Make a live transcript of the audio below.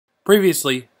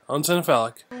Previously on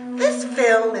Cinephallic. This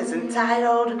film is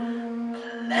entitled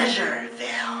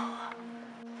Pleasureville.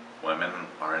 Women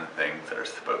aren't things that are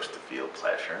supposed to feel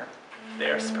pleasure. They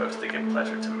are supposed to give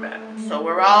pleasure to men. So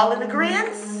we're all in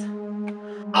agreement?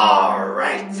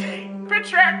 Alrighty.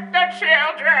 Protect the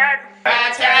children!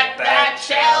 Protect the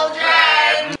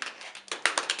children!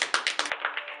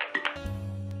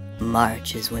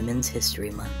 March is Women's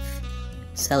History Month.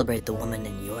 Celebrate the woman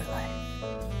in your life.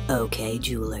 Okay,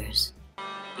 jewelers.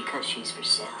 Because she's for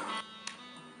sale.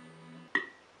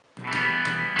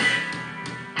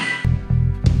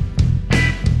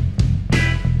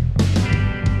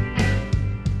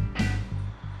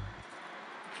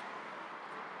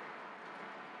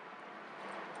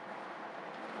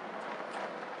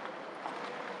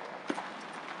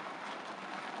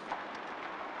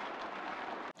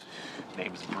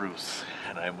 Name's Bruce,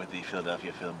 and I'm with the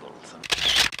Philadelphia Film Bulletin.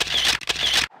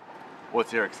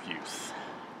 What's your excuse?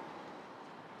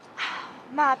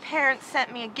 My parents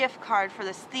sent me a gift card for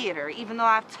this theater, even though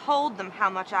I've told them how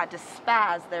much I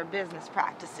despise their business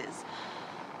practices.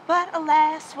 But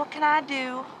alas, what can I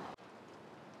do?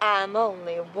 I'm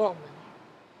only a woman.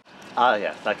 Ah,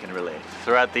 yes, I can relate.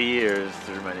 Throughout the years,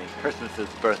 through many Christmases,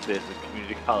 birthdays, and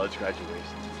community college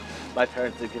graduations, my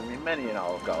parents have given me many an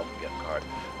Olive Garden gift card.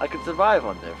 I could survive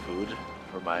on their food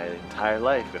for my entire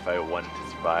life if I wanted to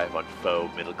survive on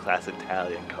faux middle-class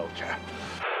Italian culture.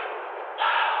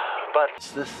 But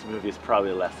this movie is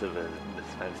probably less of an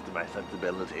offense to my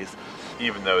sensibilities,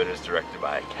 even though it is directed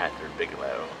by Catherine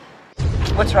Bigelow.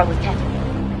 What's wrong with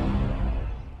Catherine?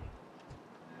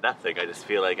 Nothing. I just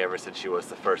feel like ever since she was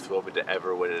the first woman to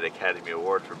ever win an Academy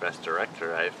Award for Best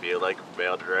Director, I feel like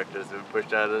male directors have been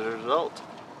pushed out as a result.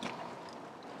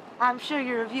 I'm sure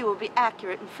your review will be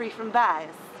accurate and free from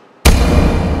bias.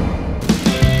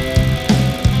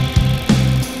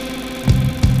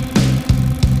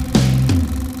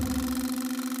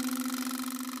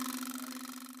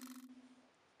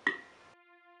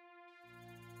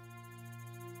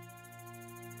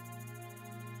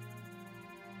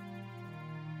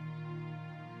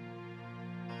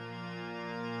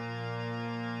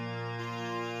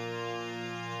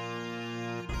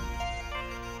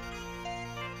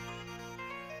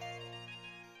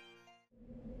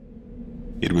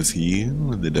 It was here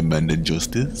they demanded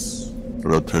justice,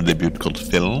 wrote her debut called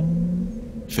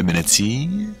film,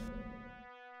 Feminazi.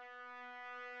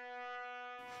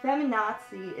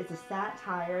 Feminazi is a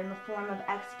satire in the form of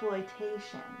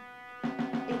exploitation.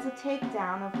 It's a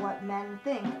takedown of what men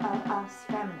think of us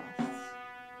feminists.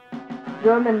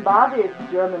 German bodies,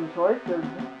 German choices.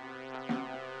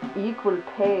 Equal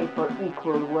pay for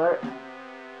equal work.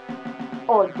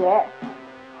 Or death.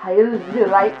 Heil the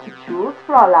right to choose,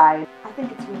 Fräulein. I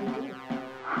think it's really good.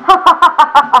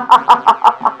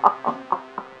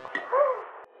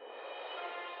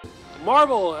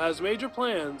 Marvel has major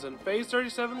plans, and Phase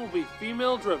 37 will be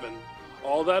female-driven.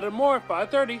 All that and more,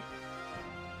 5:30.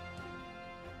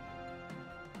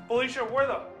 Felicia, where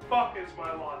the fuck is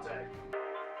my latte?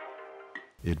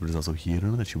 It was also here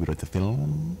that she would write the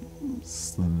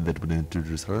films that would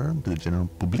introduce her to the general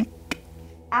public.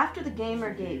 After the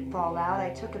Gamergate fallout, I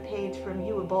took a page from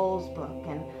Ewa Bowles' book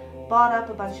and bought up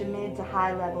a bunch of mid to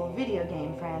high-level video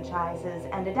game franchises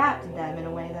and adapted them in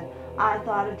a way that I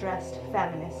thought addressed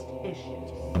feminist issues.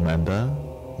 Amanda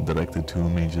directed 2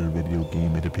 major video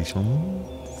game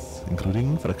adaptations,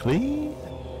 including Far Cry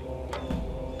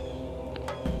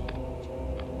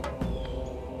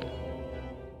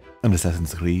and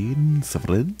Assassin's Creed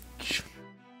Suffrage.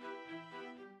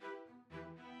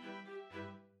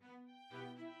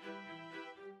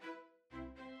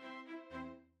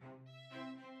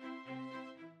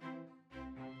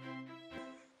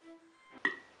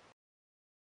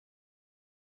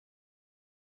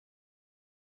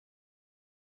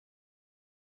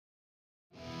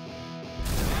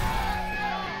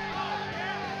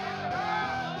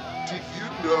 Did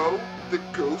you know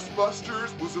that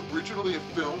Ghostbusters was originally a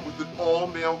film with an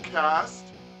all-male cast?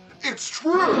 It's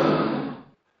true!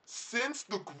 Since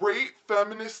the great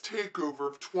feminist takeover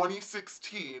of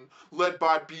 2016, led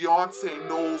by Beyonce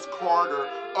Knowles Carter,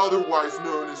 otherwise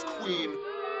known as Queen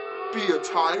Be a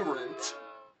Tyrant,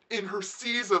 in her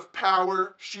seize of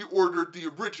power, she ordered the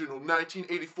original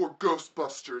 1984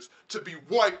 Ghostbusters to be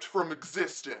wiped from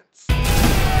existence.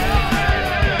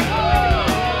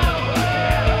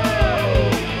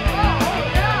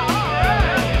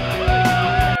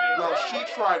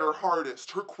 Tried her hardest,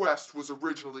 her quest was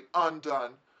originally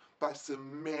undone by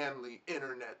some manly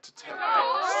internet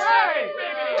detectives.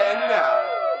 And now,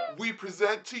 we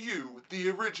present to you the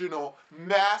original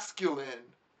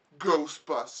masculine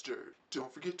Ghostbuster.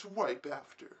 Don't forget to wipe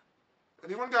after.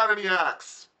 Anyone got any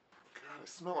axe? God, I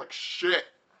smell like shit.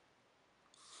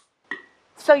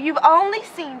 So you've only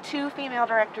seen 2 female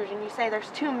directors and you say there's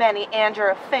too many and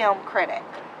you're a film critic.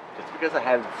 Just because I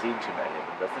haven't seen too many of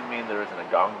them doesn't mean there isn't a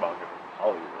gongbanger from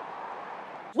Hollywood.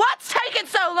 What's taking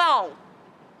so long?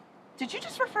 Did you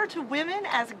just refer to women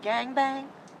as a gangbang?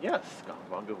 Yes,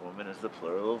 gongbanger woman is the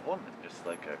plural of woman, just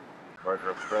like a murder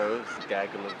of crows,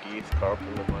 gaggle of geese,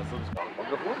 carpool of Muslims,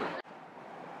 gongbanger woman.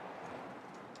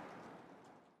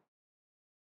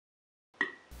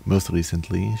 Most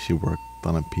recently, she worked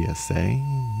on a PSA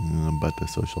about the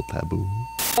social taboo.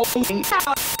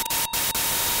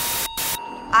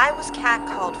 I was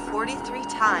catcalled 43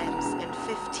 times in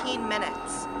 15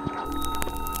 minutes.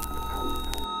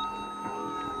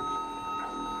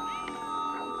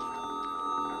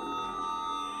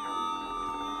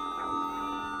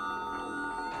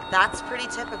 That's pretty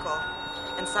typical,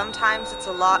 and sometimes it's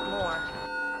a lot more.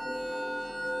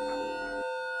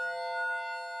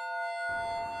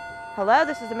 Hello,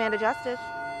 this is Amanda Justice.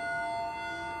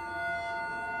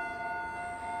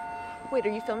 Wait, are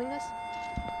you filming this?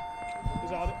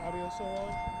 Is audio still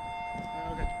rolling?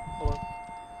 Okay, hold on.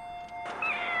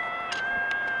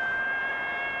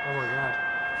 Oh my god.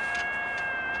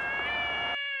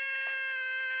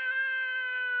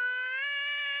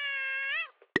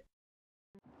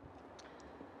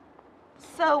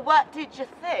 So what did you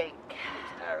think? It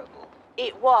was terrible.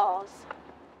 It was.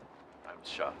 I'm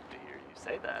shocked to hear you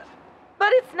say that.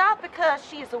 But it's not because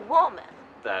she's a woman.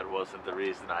 That wasn't the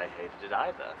reason I hated it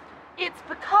either. It's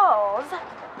because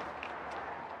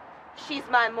she's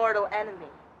my mortal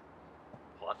enemy.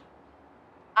 What?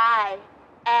 I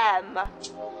am.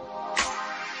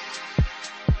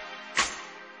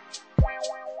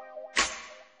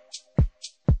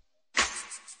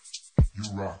 You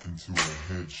rock into a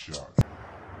headshot.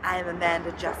 I am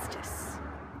Amanda Justice.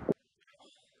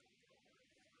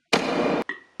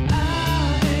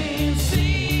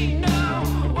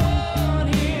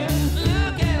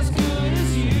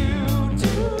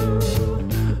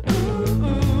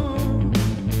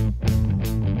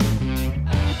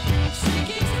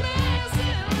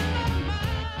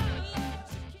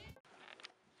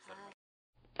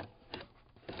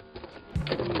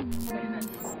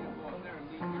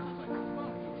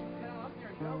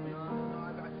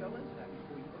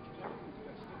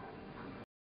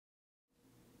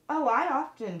 Oh, I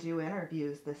often do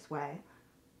interviews this way.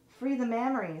 Free the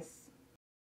memories.